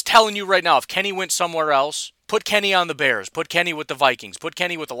I'm just telling you right now, if Kenny went somewhere else, put Kenny on the Bears, put Kenny with the Vikings, put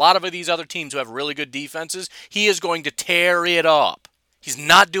Kenny with a lot of these other teams who have really good defenses, he is going to tear it up. He's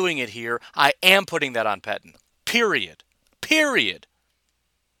not doing it here. I am putting that on Pettine. Period.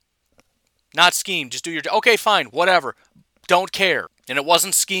 Not scheme. Just do your job. Okay, fine. Whatever. Don't care. And it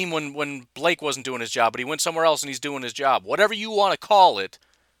wasn't scheme when Blake wasn't doing his job, but he went somewhere else and he's doing his job. Whatever you want to call it,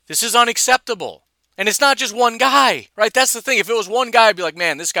 this is unacceptable. And it's not just one guy, right? That's the thing. If it was one guy, I'd be like,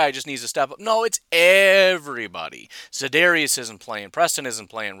 man, this guy just needs to step up. No, it's everybody. Za'Darius isn't playing. Preston isn't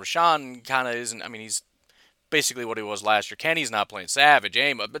playing. Rashawn kind of isn't. I mean, he's basically what he was last year. Kenny's not playing. Savage,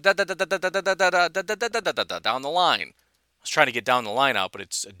 Amos, down the line. I was trying to get down the line out, but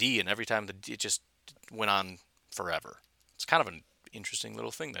it's a D, and every time it just went on forever. It's kind of an interesting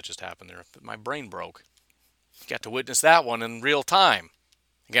little thing that just happened there. But my brain broke. Got to witness that one in real time.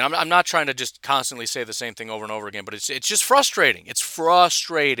 Again, I'm not trying to just constantly say the same thing over and over again, but it's just frustrating. It's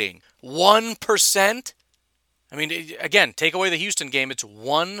frustrating. 1%? I mean, again, take away the Houston game, it's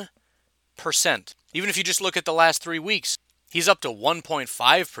 1%. Even if you just look at the last 3 weeks, he's up to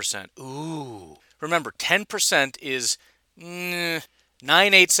 1.5%. Ooh. Remember, 10% is...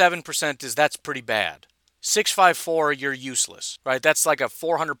 9.87% is that's pretty bad. 6.54, you're useless, right? That's like a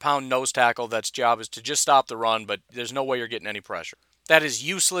 400-pound nose tackle that's job is to just stop the run, but there's no way you're getting any pressure. That is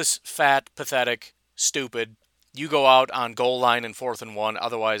useless, fat, pathetic, stupid. You go out on goal line in 4th and 1,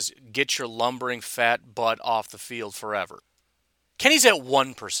 otherwise get your lumbering fat butt off the field forever. Kenny's at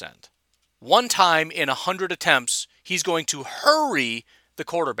 1%. One time in 100 attempts, he's going to hurry the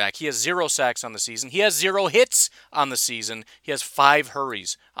quarterback. He has 0 sacks on the season. He has 0 hits on the season. He has 5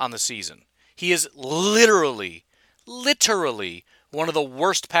 hurries on the season. He is literally one of the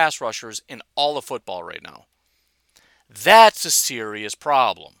worst pass rushers in all of football right now. That's a serious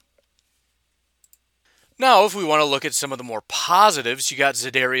problem. Now, if we want to look at some of the more positives, you got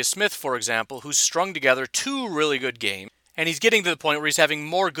Za'Darius Smith, for example, who's strung together 2 really good games, and he's getting to the point where he's having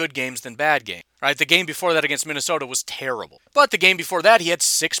more good games than bad games. Right? The game before that against Minnesota was terrible. But the game before that, he had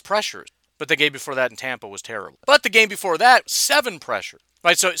 6 pressures. But the game before that in Tampa was terrible. But the game before that, 7 pressures.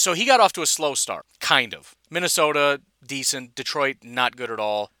 Right? So he got off to a slow start. Kind of. Minnesota, decent. Detroit, not good at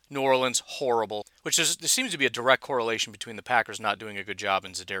all. New Orleans, horrible. There seems to be a direct correlation between the Packers not doing a good job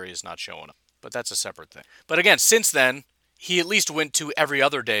and Za'Darius not showing up. But that's a separate thing. But again, since then, he at least went to every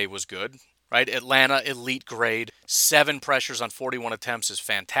other day was good. Right? Atlanta, elite grade. 7 pressures on 41 attempts is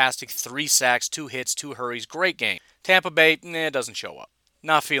fantastic. 3 sacks, 2 hits, 2 hurries. Great game. Tampa Bay, it doesn't show up.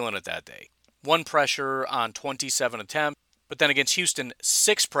 Not feeling it that day. 1 pressure on 27 attempts. But then against Houston,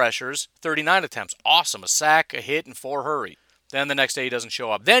 6 pressures, 39 attempts. Awesome. A sack, a hit, and 4 hurries. Then the next day he doesn't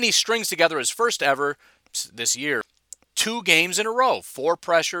show up. Then he strings together his first ever, this year, 2 games in a row. 4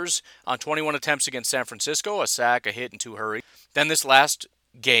 pressures on 21 attempts against San Francisco. A sack, a hit, and 2 hurries. Then this last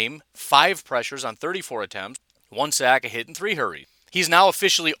game, 5 pressures on 34 attempts, 1 sack, a hit, and 3 hurries. He's now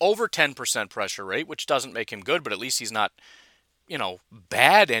officially over 10% pressure rate, which doesn't make him good, but at least he's not,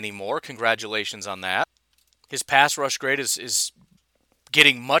 bad anymore. Congratulations on that. His pass rush grade is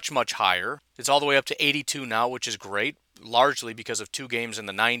getting much, much higher. It's all the way up to 82 now, which is great. largely because of 2 games in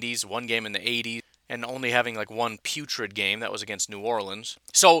the 90s, 1 game in the 80s, and only having like 1 putrid game that was against New Orleans.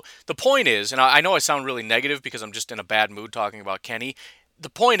 So the point is, and I know I sound really negative because I'm just in a bad mood talking about Kenny. The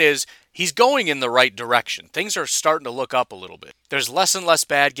point is, he's going in the right direction. Things are starting to look up a little bit. There's less and less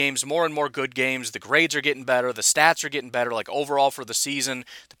bad games, more and more good games. The grades are getting better. The stats are getting better. Like overall for the season,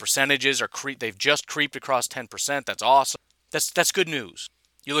 the percentages are they've just creeped across 10%. That's awesome. That's good news.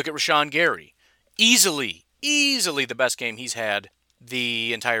 You look at Rashawn Gary. Easily the best game he's had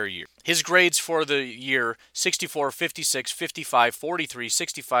the entire year. His grades for the year, 64, 56, 55, 43,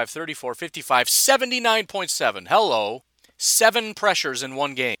 65, 34, 55, 79.7. Hello. 7 pressures in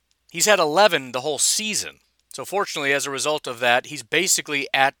 1 game. He's had 11 the whole season. So fortunately, as a result of that, he's basically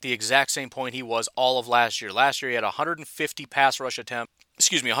at the exact same point he was all of last year. Last year, he had 150 pass rush attempts.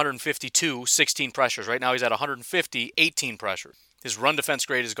 152, 16 pressures. Right now, he's at 150, 18 pressures. His run defense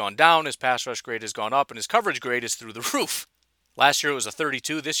grade has gone down, his pass rush grade has gone up, and his coverage grade is through the roof. Last year, it was a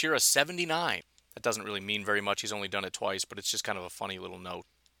 32. This year, a 79. That doesn't really mean very much. He's only done it twice, but it's just kind of a funny little note.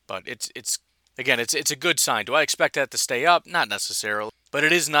 But it's a good sign. Do I expect that to stay up? Not necessarily. But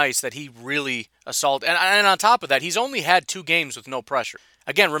it is nice that he really assaulted. And on top of that, he's only had 2 games with no pressure.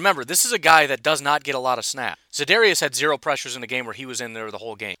 Again, remember, this is a guy that does not get a lot of snaps. Za'Darius had 0 pressures in a game where he was in there the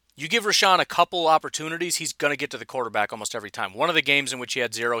whole game. You give Rashawn a couple opportunities, he's going to get to the quarterback almost every time. One of the games in which he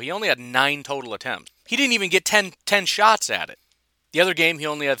had 0, he only had 9 total attempts. He didn't even get 10 shots at it. The other game, he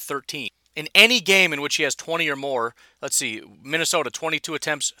only had 13. In any game in which he has 20 or more, let's see, Minnesota, 22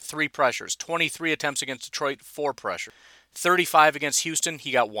 attempts, 3 pressures. 23 attempts against Detroit, 4 pressures. 35 against Houston,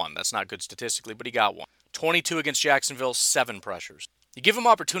 he got 1. That's not good statistically, but he got 1. 22 against Jacksonville, 7 pressures. You give him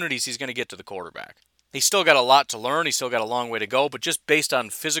opportunities, he's going to get to the quarterback. He's still got a lot to learn. He's still got a long way to go, but just based on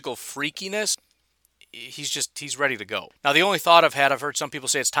physical freakiness, he's ready to go. Now, the only thought I've heard some people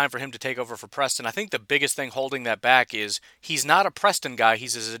say it's time for him to take over for Preston. I think the biggest thing holding that back is he's not a Preston guy,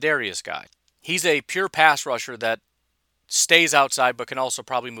 he's a Za'Darius guy. He's a pure pass rusher that stays outside but can also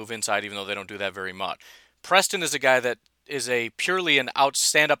probably move inside, even though they don't do that very much. Preston is a guy that is a purely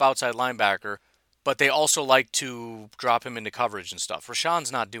stand-up outside linebacker, but they also like to drop him into coverage and stuff.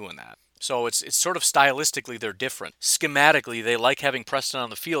 Rashawn's not doing that. So it's sort of stylistically they're different. Schematically, they like having Preston on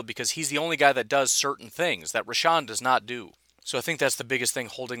the field because he's the only guy that does certain things that Rashawn does not do. So I think that's the biggest thing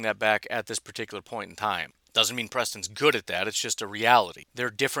holding that back at this particular point in time. Doesn't mean Preston's good at that, it's just a reality. They're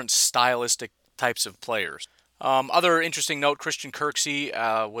different stylistic types of players. Other interesting note, Christian Kirksey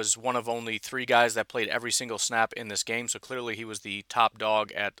was one of only 3 guys that played every single snap in this game, so clearly he was the top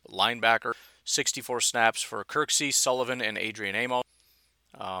dog at linebacker. 64 snaps for Kirksey, Sullivan, and Adrian Amos.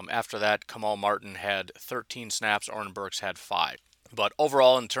 After that, Kamal Martin had 13 snaps, Oren Burks had 5. But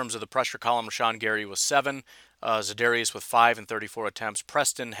overall, in terms of the pressure column, Rashawn Gary was 7, Za'Darius with 5 and 34 attempts.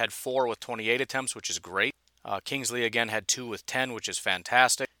 Preston had 4 with 28 attempts, which is great. Kingsley again had 2 with 10, which is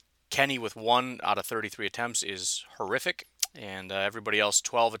fantastic. Kenny with 1 out of 33 attempts is horrific. And everybody else,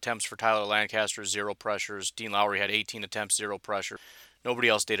 12 attempts for Tyler Lancaster, 0 pressures. Dean Lowry had 18 attempts, 0 pressure. Nobody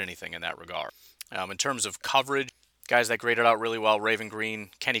else did anything in that regard. In terms of coverage, guys that graded out really well, Raven Green,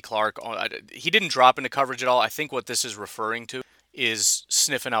 Kenny Clark, he didn't drop into coverage at all. I think what this is referring to is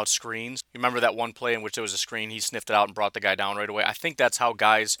sniffing out screens. You remember that one play in which there was a screen, he sniffed it out and brought the guy down right away? I think that's how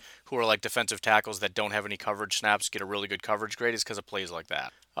guys who are like defensive tackles that don't have any coverage snaps get a really good coverage grade, is because of plays like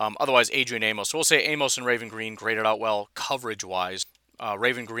that. Otherwise, Adrian Amos. So we'll say Amos and Raven Green graded out well coverage-wise.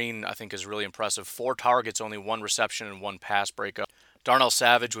 Raven Green, I think, is really impressive. 4 targets, only 1 reception and 1 pass breakup. Darnell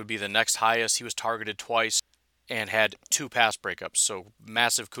Savage would be the next highest. He was targeted twice and had 2 pass breakups. So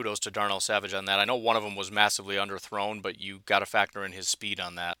massive kudos to Darnell Savage on that. I know one of them was massively underthrown, but you got to factor in his speed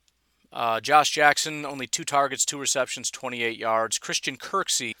on that. Josh Jackson, only 2 targets, 2 receptions, 28 yards. Christian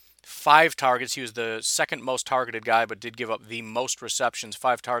Kirksey, 5 targets. He was the second most targeted guy, but did give up the most receptions.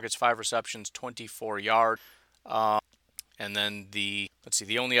 5 targets, 5 receptions, 24 yards. And then the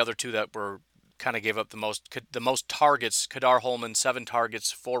only other 2 that were kind of gave up the most targets, Kadar Holman, 7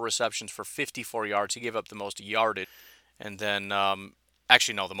 targets, 4 receptions for 54 yards. He gave up the most yardage. And then,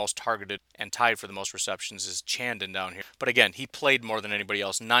 the most targeted and tied for the most receptions is Chandon down here. But again, he played more than anybody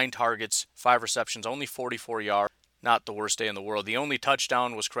else. 9 targets, 5 receptions, only 44 yards. Not the worst day in the world. The only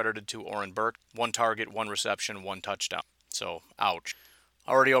touchdown was credited to Oren Burke. 1 target, 1 reception, 1 touchdown. So, ouch.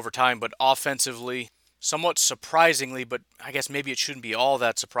 Already over time, but offensively, somewhat surprisingly, but I guess maybe it shouldn't be all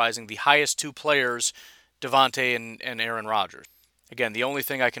that surprising, the highest 2 players, Devontae and Aaron Rodgers. Again, the only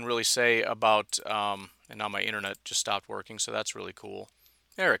thing I can really say about, and now my internet just stopped working, so that's really cool.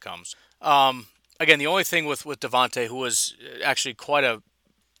 There it comes. Again, the only thing with Devontae, who was actually quite a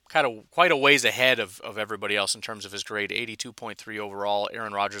ways ahead of everybody else in terms of his grade, 82.3 overall.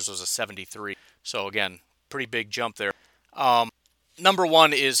 Aaron Rodgers was a 73. So again, pretty big jump there. Number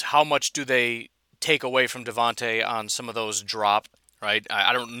one is how much do they take away from Davante on some of those drops, right?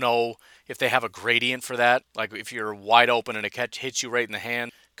 I don't know if they have a gradient for that. Like if you're wide open and a catch hits you right in the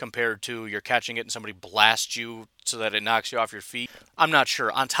hand compared to you're catching it and somebody blasts you so that it knocks you off your feet. I'm not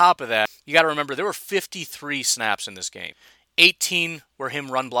sure. On top of that, you got to remember there were 53 snaps in this game. 18 were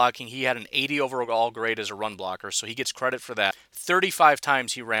him run blocking. He had an 80 overall grade as a run blocker, so he gets credit for that. 35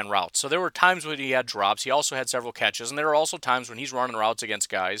 times he ran routes. So there were times when he had drops. He also had several catches, and there are also times when he's running routes against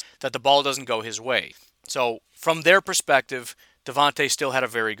guys that the ball doesn't go his way. So from their perspective, Davante still had a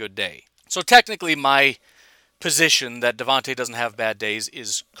very good day. So technically my position that Davante doesn't have bad days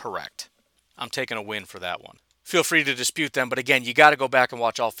is correct. I'm taking a win for that one. Feel free to dispute them, but again, you got to go back and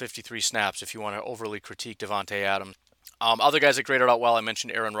watch all 53 snaps if you want to overly critique Davante Adams. Other guys that graded out well, I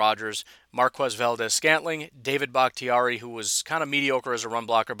mentioned Aaron Rodgers, Marquez Valdes-Scantling, David Bakhtiari, who was kind of mediocre as a run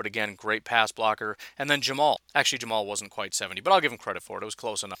blocker, but again, great pass blocker, and then Jamal. Actually, Jamal wasn't quite 70, but I'll give him credit for it. It was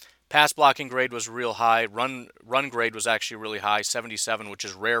close enough. Pass blocking grade was real high. Run grade was actually really high, 77, which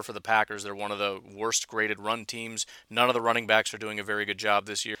is rare for the Packers. They're one of the worst graded run teams. None of the running backs are doing a very good job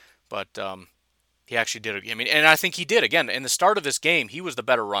this year, but he actually did. And I think he did. Again, in the start of this game, he was the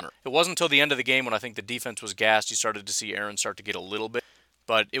better runner. It wasn't until the end of the game when I think the defense was gassed, you started to see Aaron start to get a little bit.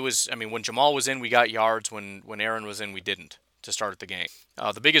 But it was, when Jamal was in, we got yards. When Aaron was in, we didn't to start the game.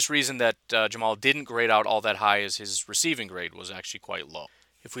 The biggest reason that Jamal didn't grade out all that high is his receiving grade was actually quite low.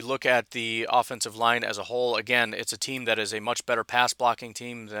 If we look at the offensive line as a whole, again, it's a team that is a much better pass blocking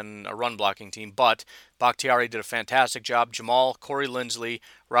team than a run blocking team, but Bakhtiari did a fantastic job. Jamal, Corey Linsley,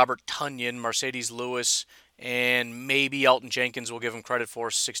 Robert Tonyan, Mercedes Lewis, and maybe Elton Jenkins will give him credit for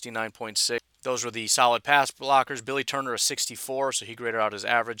 69.6. Those were the solid pass blockers. Billy Turner, a 64, so he graded out his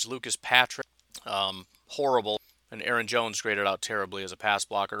average. Lucas Patrick, horrible. And Aaron Jones graded out terribly as a pass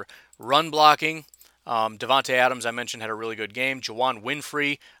blocker. Run blocking, Davante Adams, I mentioned, had a really good game. Juwann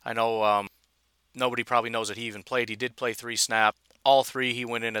Winfree, I know nobody probably knows that he even played. He did play 3 snaps. All 3 he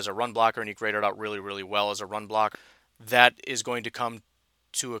went in as a run blocker, and he graded out really, really well as a run blocker. That is going to come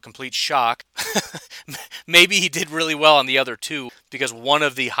to a complete shock. Maybe he did really well on the other 2, because one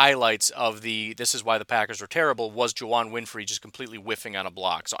of the highlights of the "this is why the Packers are terrible" was Juwann Winfree just completely whiffing on a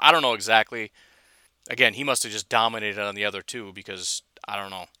block. So I don't know exactly. Again, he must have just dominated on the other 2, because I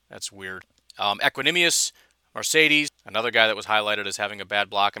don't know. That's weird. Equanimous, Mercedes, another guy that was highlighted as having a bad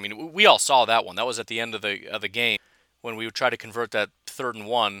block. We all saw that one. That was at the end of the game when we would try to convert that 3rd and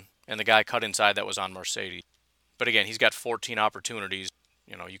 1, and the guy cut inside that was on Mercedes. But again, he's got 14 opportunities.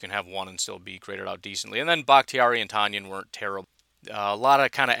 You can have one and still be graded out decently. And then Bakhtiari and Tonyan weren't terrible. A lot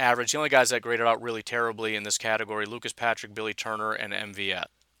of kind of average. The only guys that graded out really terribly in this category, Lucas Patrick, Billy Turner, and MVS.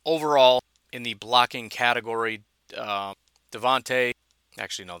 Overall, in the blocking category, Davante...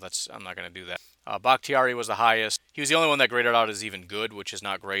 Actually, no, I'm not going to do that. Bakhtiari was the highest. He was the only one that graded out as even good, which is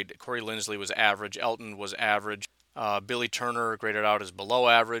not great. Corey Linsley was average. Elton was average. Billy Turner graded out as below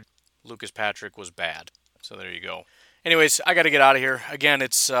average. Lucas Patrick was bad. So there you go. Anyways, I got to get out of here. Again,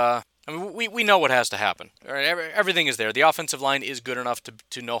 it's we know what has to happen. Everything is there. The offensive line is good enough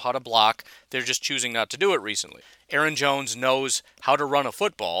to know how to block. They're just choosing not to do it recently. Aaron Jones knows how to run a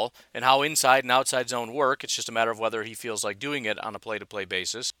football and how inside and outside zone work. It's just a matter of whether he feels like doing it on a play-to-play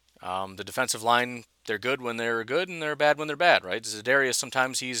basis. The defensive line, they're good when they're good and they're bad when they're bad, right? Za'Darius,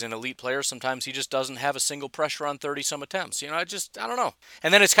 sometimes he's an elite player. Sometimes he just doesn't have a single pressure on 30-some attempts. I don't know.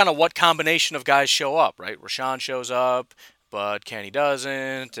 And then it's kind of what combination of guys show up, right? Rashawn shows up, but Kenny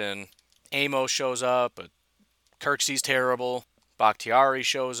doesn't, and Amos shows up, but Kirksey's terrible. Bakhtiari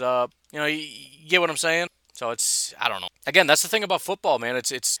shows up. You get what I'm saying? So I don't know. Again, that's the thing about football, man.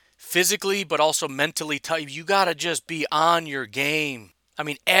 It's physically but also mentally tough. You got to just be on your game.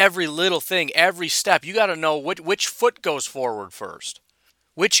 Every little thing, every step, you got to know which foot goes forward first.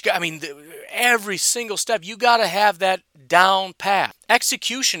 Every single step, you got to have that down pat.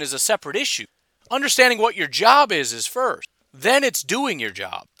 Execution is a separate issue. Understanding what your job is first. Then it's doing your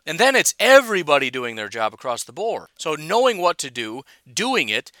job. And then it's everybody doing their job across the board. So knowing what to do, doing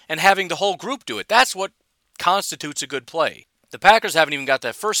it, and having the whole group do it, that's what constitutes a good play. The Packers haven't even got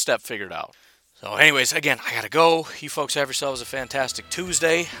that first step figured out. So anyways, again, I got to go. You folks have yourselves a fantastic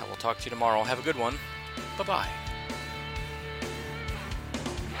Tuesday. I will talk to you tomorrow. Have a good one. Bye-bye.